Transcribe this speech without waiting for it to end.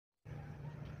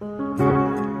Crowded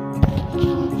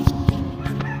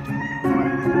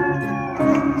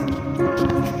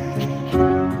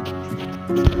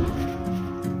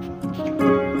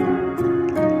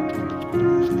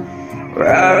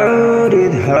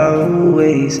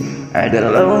hallways are the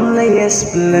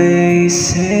loneliest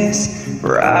places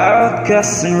for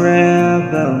outcasts and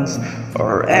rebels,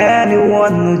 or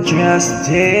anyone who just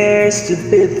dares to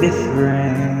be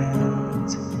different.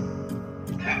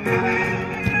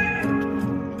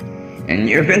 And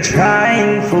you've been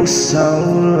trying for so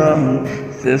long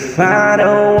to find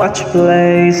out what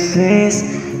places,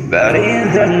 but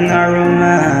in the narrow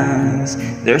minds,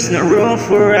 there's no room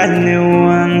for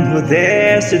anyone who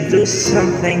dares to do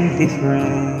something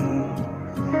different.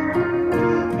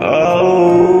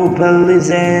 Oh, but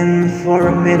listen for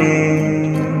a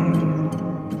minute.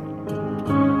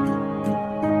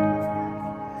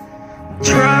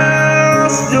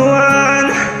 Trust the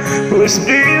one who's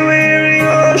been wearing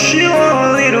all she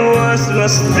wanted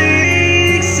was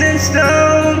sticks and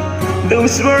stone.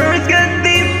 Those words got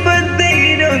deep, but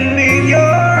they don't mean you're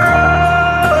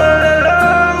all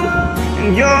alone.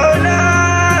 And you're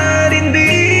not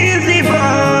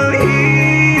invisible.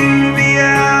 Hear me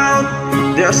out.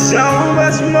 There's so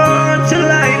much more to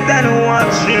life than what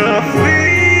you're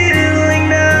feeling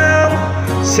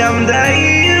now.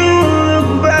 Someday you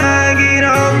look back at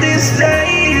all these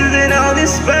days and all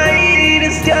this pain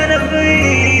is gonna be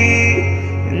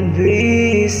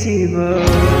invisible.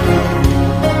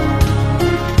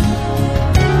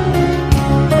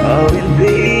 Oh,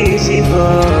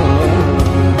 invisible.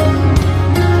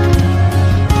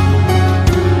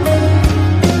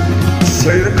 So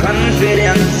your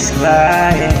confidence is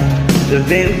flying. The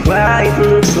veil quiet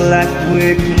looks like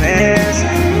weakness,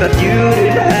 but you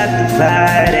didn't have to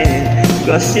fight it,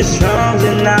 'cause you're strong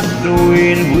enough to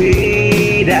win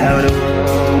without a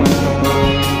war.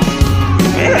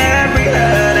 Every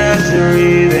heart has a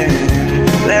rhythm.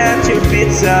 Let your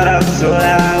feet shout out so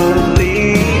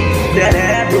loudly that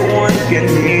everyone can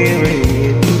hear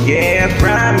it. Yeah, I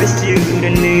promise you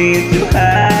don't need to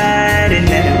hide it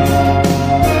now.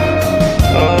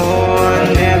 Oh,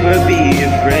 I'll never be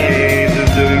afraid of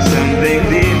doing something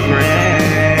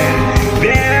different.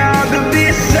 There'll be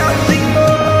something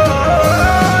more.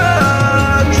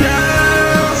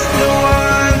 Trust the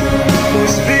one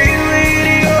who's been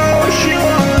waiting. Oh, she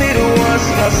wanted was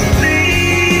my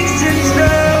sticks and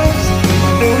stones.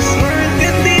 Those words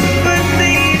get deep, but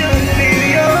they don't mean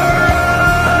you're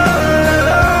all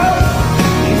alone.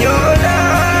 You're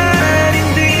not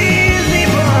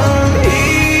invisible.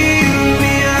 Hear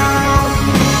me out.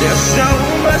 There's so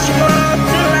much more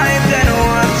to life than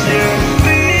what you're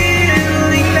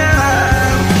feeling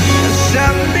now. And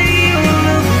someday you'll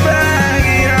look back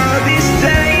at all these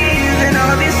days and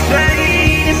all this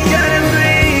pain is gonna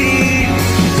be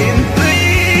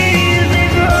invisible.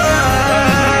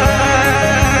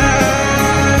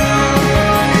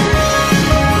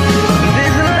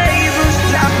 These labels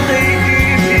that they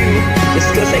give you just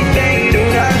 'cause they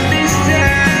don't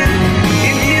understand.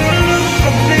 If you look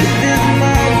for this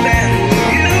moment,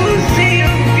 you see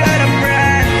you've got a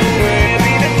brand new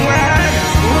every one.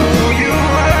 Who you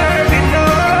are and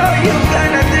all you're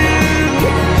gonna do.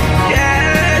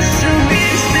 Yes, so be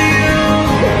still.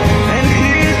 And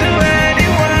here's the way they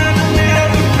want to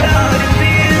live without it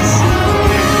being so.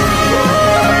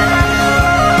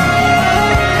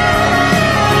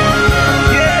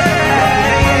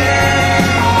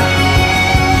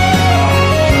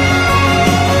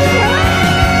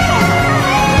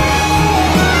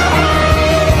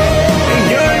 And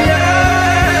you're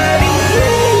not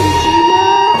invisible.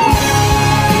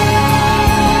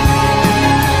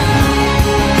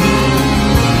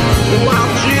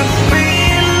 What you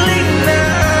feeling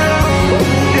now?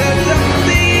 There's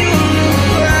something you look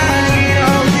back at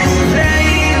all this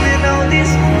days and all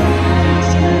this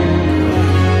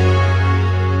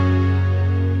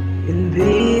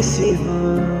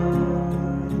invisible.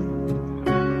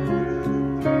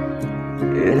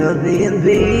 It'll be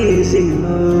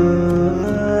invisible.